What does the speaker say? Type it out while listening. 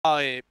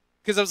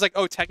because I was like,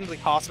 oh, technically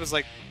Haas was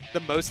like the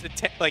most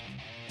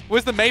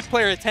was the May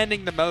player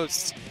attending the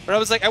most. But I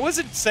was like, I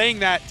wasn't saying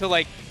that to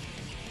like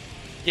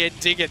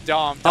dig at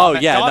Dom. Oh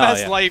yeah, Dom no,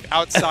 has yeah. life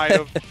outside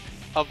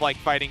of like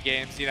fighting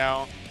games, you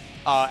know,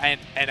 and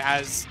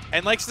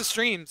likes to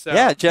stream. So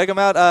yeah, check him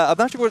out. I'm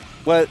not sure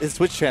what his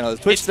Twitch channel is.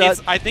 Twitch.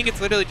 I think it's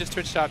literally just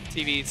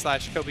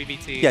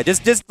twitch.tv/CapiVT. Yeah,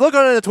 just look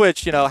on the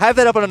Twitch. You know, have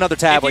that up on another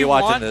tab while you're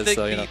watching this. The,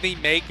 so you know. the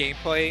May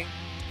gameplay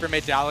from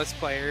a Dallas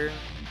player,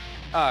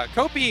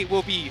 Kopi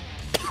will be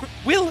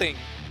willing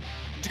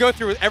to go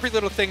through every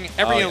little thing,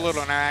 every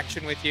little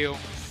interaction with you.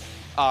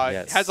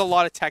 Has a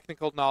lot of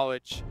technical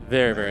knowledge.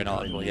 Very, very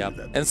knowledgeable, yeah.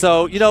 And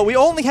so, you know, we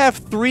only have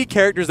 3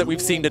 characters that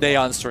we've seen today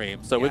on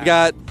stream. So we've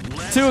got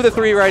 2 of the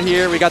 3 right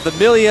here. We got the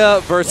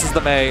Millia versus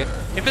the May.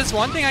 If there's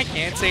one thing I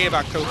can say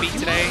about Kopi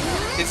today,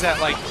 is that,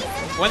 like,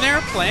 when they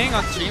were playing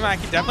on stream, I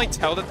could definitely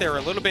tell that they were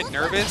a little bit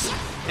nervous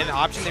in the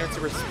option they were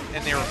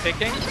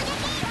picking.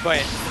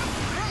 But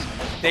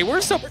they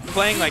were still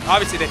playing, like,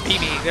 obviously they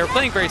beat me. They were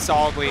playing very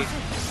solidly.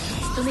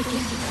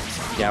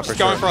 Yeah, for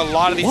going for a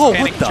lot of these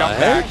panic jump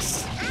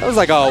backs. That was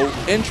like a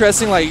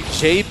interesting like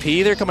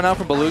JP there coming out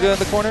from Beluga in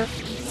the corner.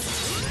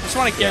 Just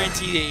want to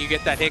guarantee that you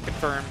get that hit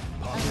confirmed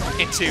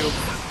into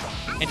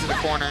the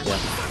corner.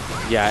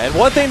 Yeah, and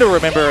one thing to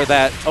remember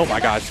that, oh my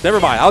gosh, never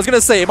mind. I was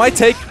gonna say it might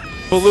take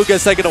Beluga a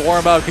second to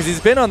warm up because he's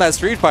been on that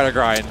Street Fighter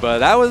grind, but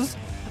that was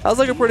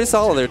looking pretty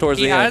solid there towards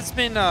the end. He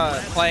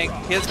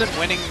has been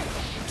winning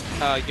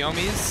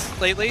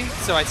Yomis lately,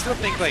 so I still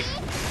think like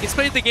he's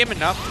played the game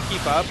enough to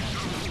keep up.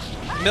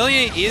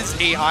 Millia is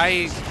a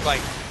high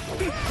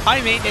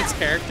maintenance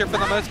character for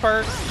the most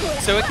part,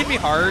 so it can be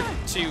hard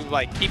to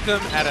like keep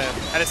them at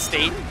a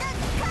state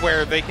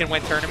where they can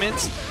win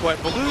tournaments.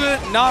 But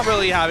Beluga not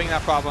really having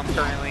that problem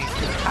currently.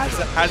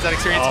 Has that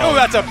experience. Oh,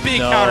 that's a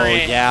big counter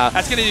hit. Yeah.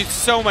 That's gonna do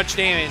so much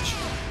damage.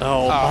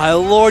 Oh my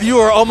lord, you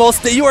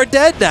are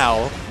dead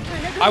now.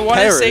 I want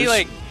to say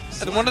like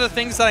one of the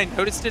things that I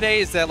noticed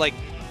today is that like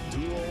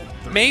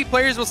May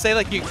players will say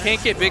like you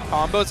can't get big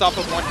combos off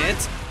of one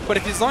hit, but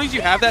as long as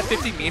you have that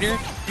 50 meter,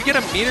 you get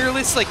a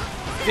meterless like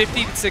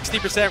 50 to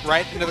 60%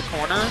 right into the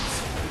corner,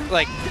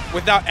 like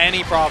without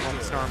any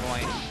problems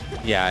normally.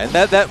 Yeah, and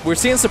that we're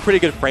seeing some pretty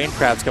good frame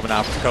traps coming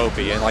out from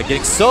Kopi and like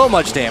getting so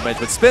much damage,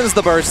 but spins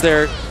the burst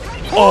there.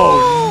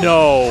 Oh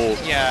no!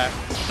 Yeah,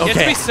 you have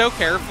to be so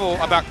careful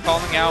about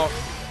calling out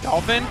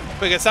Dolphin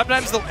because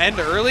sometimes they'll end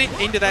early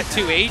into that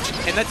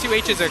 2H, and that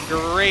 2H is a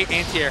great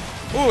anti-air.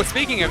 Ooh,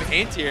 speaking of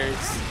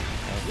anti-airs.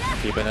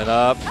 Keeping it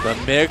up, the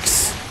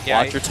mix.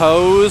 Yeah, watch your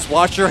toes,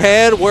 watch your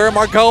head. Where am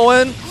I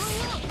going?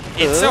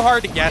 It's so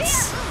hard to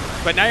guess,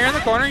 but now you're in the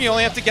corner. You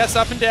only have to guess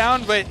up and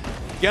down, but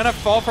you're gonna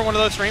fall for one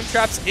of those frame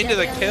traps into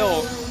the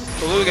kill.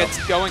 Beluga's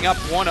going up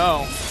 1-0.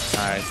 All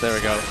right, so there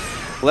we go.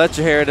 Let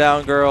your hair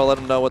down, girl. Let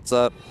them know what's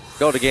up.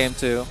 Go to game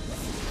 2.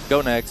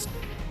 Go next.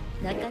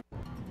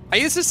 I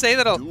used to say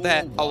that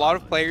a lot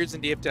of players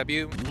in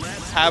DFW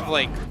have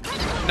like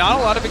not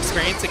a lot of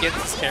experience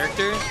against this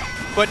character.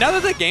 But now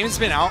that the game's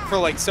been out for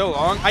like so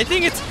long, I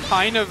think it's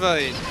kind of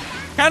a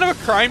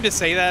crime to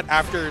say that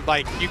after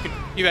like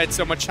you had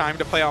so much time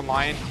to play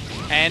online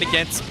and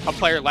against a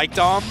player like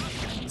Dom.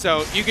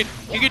 So you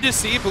could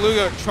just see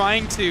Beluga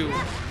trying to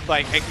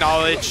like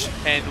acknowledge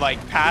and like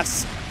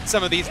pass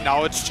some of these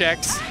knowledge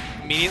checks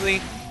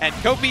immediately, and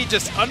Kopi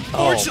just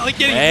unfortunately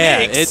getting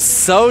mixed. It's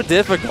so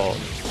difficult.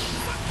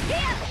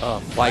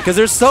 Like, because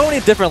there's so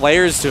many different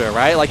layers to it,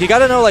 right? Like you got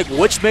to know like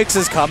which mix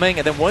is coming,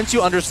 and then once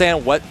you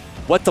understand what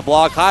to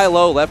block, high,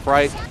 low, left,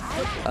 right.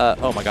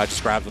 Oh my god,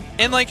 just grab them.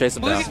 And like chase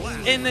them down.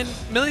 And then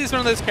Millia is one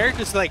of those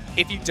characters like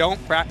if you don't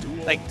practice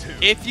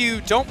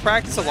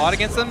a lot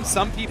against them,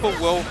 some people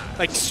will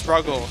like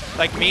struggle.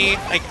 Like me,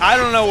 like I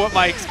don't know what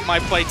my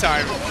play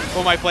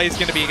is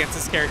gonna be against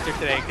this character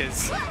today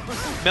because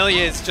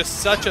Millia is just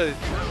such a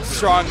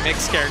strong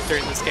mixed character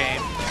in this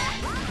game.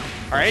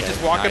 Alright,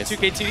 just walk up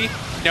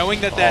 2K2D, knowing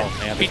that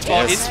beach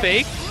ball is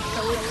fake.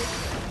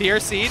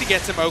 PRC to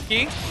get some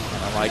Oki.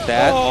 I like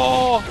that.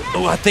 Oh,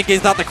 I think he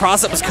thought the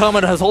cross-up was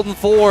coming. I was holding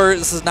 4.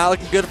 This is not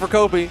looking good for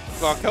Kopi.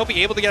 Well, Kopi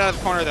able to get out of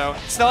the corner, though.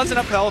 Still has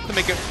enough health to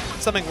make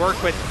something work,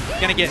 but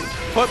going to get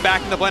put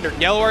back in the blender.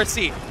 Yellow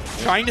RC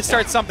trying to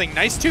start something.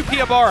 Nice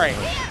 2P Abare.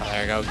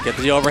 There we go. Get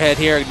the overhead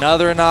here.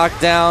 Another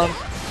knockdown.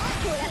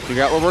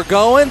 Figure out where we're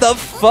going. The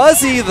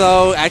fuzzy,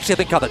 though. Actually, I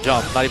think caught the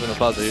jump. Not even the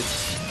fuzzy.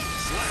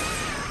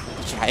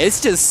 Yeah,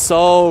 it's just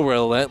so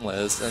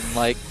relentless. And,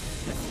 like,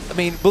 I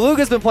mean,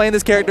 Beluga's been playing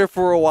this character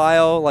for a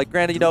while. Like,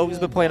 granted, you know, he's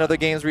been playing other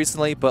games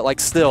recently, but, like,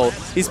 still,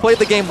 he's played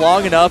the game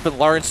long enough and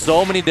learned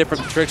so many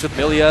different tricks with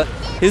Millia.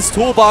 His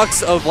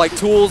toolbox of, like,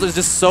 tools is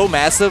just so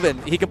massive,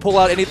 and he can pull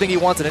out anything he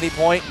wants at any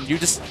point, and you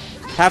just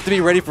have to be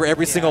ready for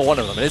every single one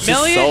of them. And it's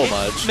just so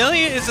much.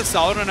 Millia is a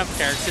solid enough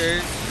character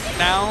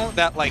now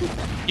that, like,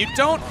 you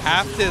don't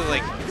have to,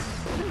 like,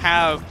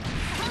 have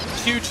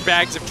huge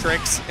bags of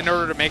tricks in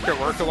order to make it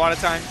work a lot of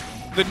times.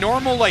 The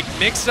normal, like,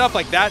 mixed stuff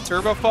like that,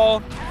 Turbo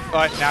Fall,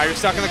 but now you're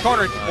stuck in the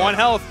corner. 1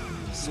 health.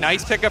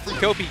 Nice pickup from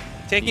Kopi,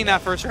 taking that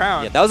first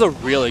round. Yeah, that was a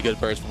really good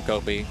burst from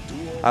Kopi.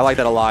 I like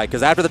that a lot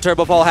because after the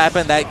turbo fall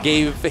happened, that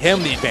gave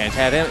him the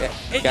advantage.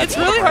 It's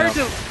really hard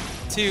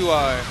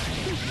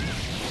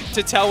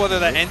to tell whether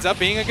that ends up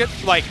being a good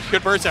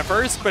burst at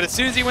first, but as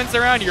soon as he wins the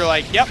round, you're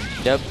like, yep,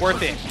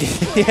 worth it.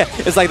 Yeah,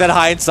 it's like that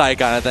hindsight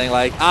kind of thing.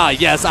 Like,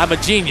 yes, I'm a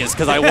genius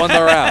because I won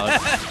the round.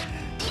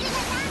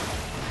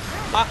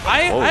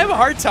 I have a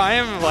hard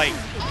time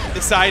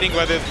deciding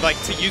whether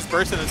to use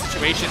burst in those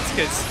situations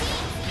because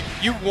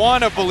you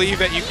want to believe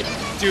that you can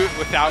do it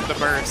without the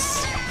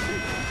burst.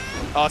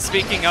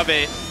 Speaking of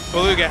it,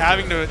 Beluga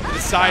having to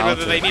decide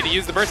whether they need to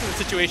use the burst in the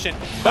situation,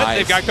 but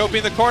they've got Kopi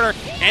in the corner,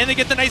 and they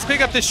get the nice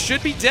pickup. This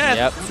should be death.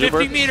 Yep,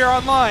 50 meter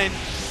online.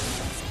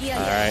 All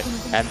right,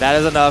 and that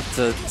is enough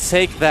to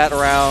take that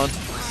round.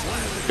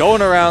 Going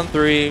to round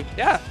 3.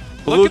 Yeah,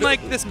 Beluga. looking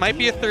like this might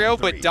be a 3-0,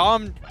 but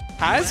Dom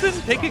has been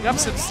picking up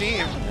some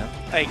steam.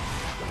 Yeah.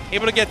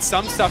 Able to get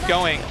some stuff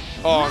going.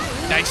 Oh,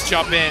 nice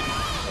jump in.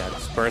 Yeah,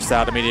 just burst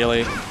out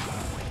immediately.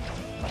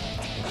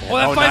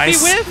 Well, that 5P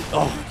nice. with?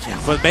 Oh,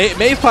 yeah. But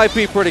May's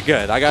 5P pretty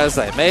good, I gotta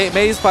say.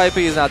 May's 5P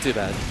is not too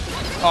bad.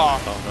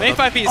 May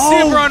 5P is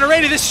super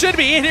underrated. This should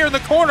be in here in the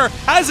corner.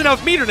 Has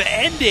enough meter to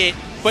end it,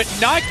 but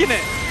not gonna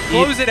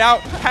close it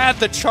out. Had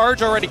the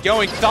charge already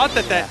going. Thought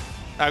that.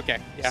 Okay.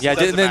 Yeah,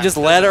 and then just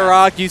let it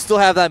rock. You still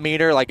have that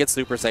meter. It's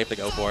super safe to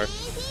go for.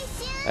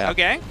 Yeah.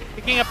 Okay.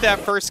 Picking up that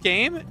first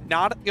game.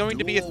 Not going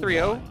to be a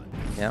 3-0.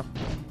 Yeah.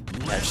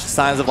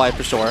 Signs of life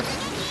for sure.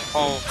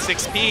 Oh,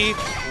 6P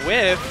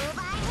with.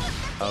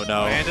 Oh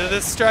no. Into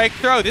the strike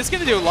throw. This is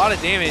going to do a lot of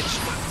damage.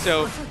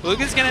 So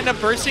Beluga's going to end up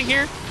bursting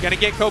here. Going to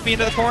get Kopi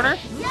into the corner.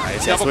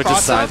 Nice. Double Switches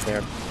cross sides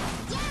there.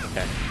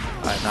 Okay.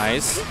 All right,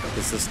 nice.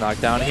 Gets this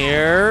knockdown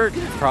here.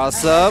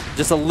 Cross up.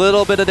 Just a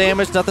little bit of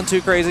damage. Nothing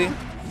too crazy.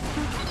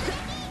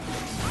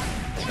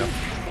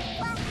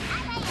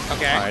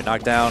 Okay. All right,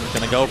 knockdown.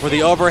 Going to go for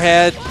the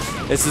overhead.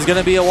 This is going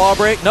to be a wall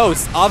break. No,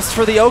 it's opts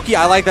for the Oki.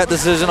 I like that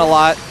decision a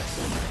lot.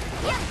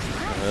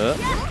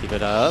 Keep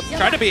it up.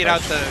 Try to beat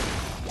out the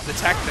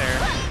tech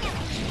there.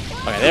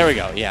 Okay, there we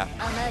go. Yeah.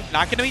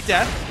 Not going to be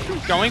death.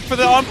 Going for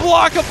the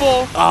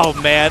unblockable. Oh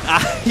man.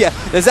 Yeah.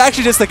 There's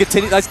actually just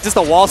that's just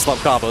a wall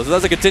slump combo. So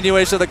that's a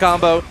continuation of the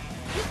combo.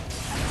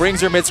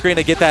 Brings your mid screen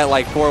to get that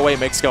 4-way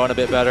mix going a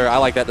bit better. I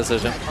like that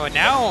decision. Oh, and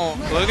now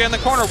Beluga in the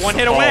corner, one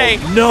hit away.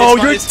 Oh, no,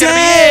 you're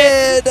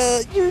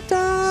dead. You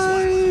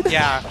died.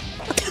 Yeah.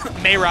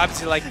 May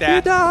robs you like that.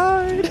 You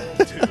died.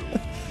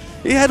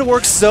 He had to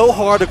work so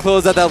hard to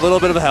close out that little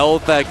bit of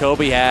health that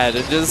Kopi had.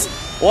 And just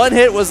one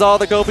hit was all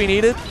that Kopi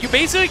needed. You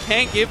basically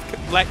can't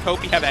let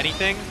Kopi have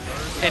anything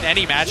in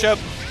any matchup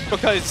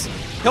because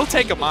he'll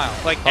take a mile,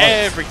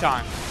 every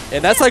time.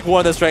 And that's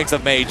one of the strengths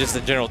of May just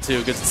in general too,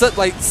 because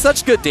it's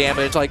such good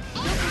damage.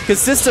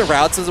 Consistent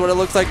routes is what it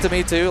looks like to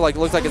me too. It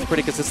looks like it's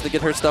pretty consistent to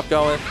get her stuff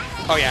going.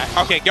 Oh yeah.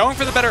 Okay, going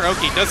for the better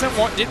Oki.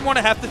 Didn't want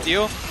to have to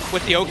deal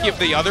with the Oki of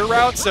the other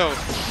route, so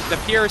the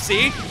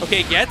PRC,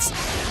 okay, gets.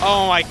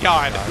 Oh my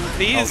god.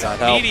 These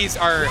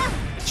meaties are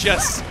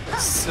just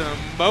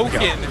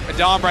smoking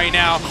Dom right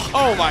now.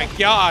 Oh my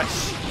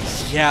gosh.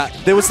 Yeah,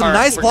 there was some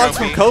nice blocks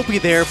from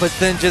Kopi there, but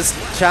then just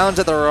challenged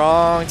at the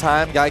wrong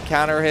time. Got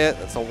counter hit.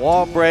 That's a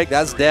wall break.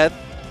 That's dead.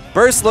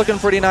 Burst looking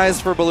pretty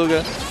nice for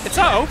Beluga. It's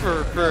not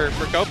over for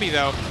Kopi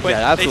though. But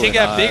yeah, they take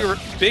that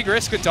big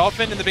risk with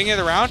Dolphin in the beginning of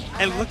the round,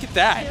 and look at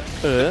that.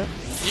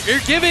 You're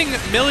giving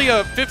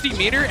Millia 50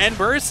 meter and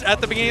burst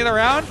at the beginning of the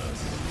round.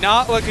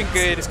 Not looking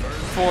good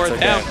for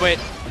them, but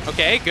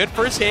okay, good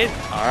first hit.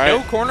 All right.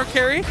 No corner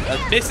carry.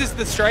 Misses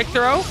the strike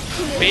throw.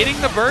 Baiting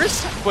the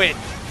burst, but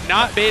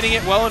not baiting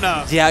it well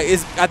enough. Yeah,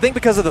 I think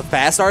because of the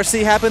fast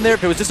RC happened there.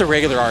 If it was just a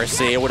regular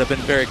RC, it would have been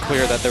very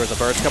clear that there was a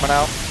burst coming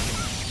out.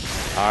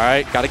 All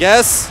right, gotta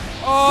guess.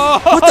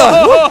 Oh, what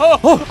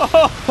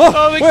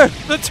the?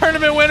 The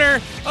tournament winner.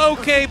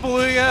 Okay,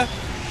 Beluga.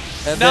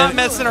 And not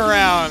messing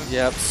around.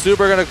 Yep,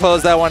 Super gonna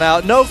close that one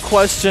out. No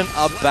question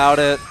about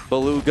it.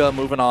 Beluga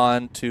moving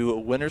on to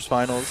winners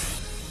finals.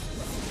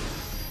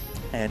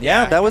 And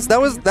yeah, that was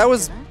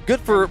good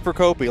for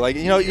Kopi.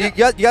 You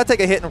got to take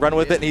a hit and run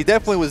with it, and he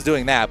definitely was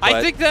doing that. But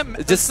I think that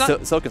it's just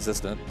so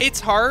consistent. It's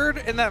hard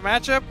in that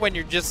matchup when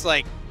you're just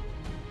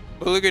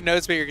Beluga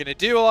knows what you're gonna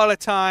do a lot of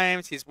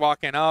times. He's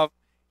walking up,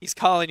 he's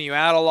calling you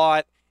out a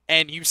lot,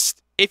 and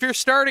if you're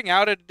starting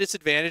out at a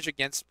disadvantage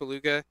against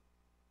Beluga,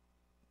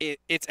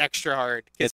 it's extra hard because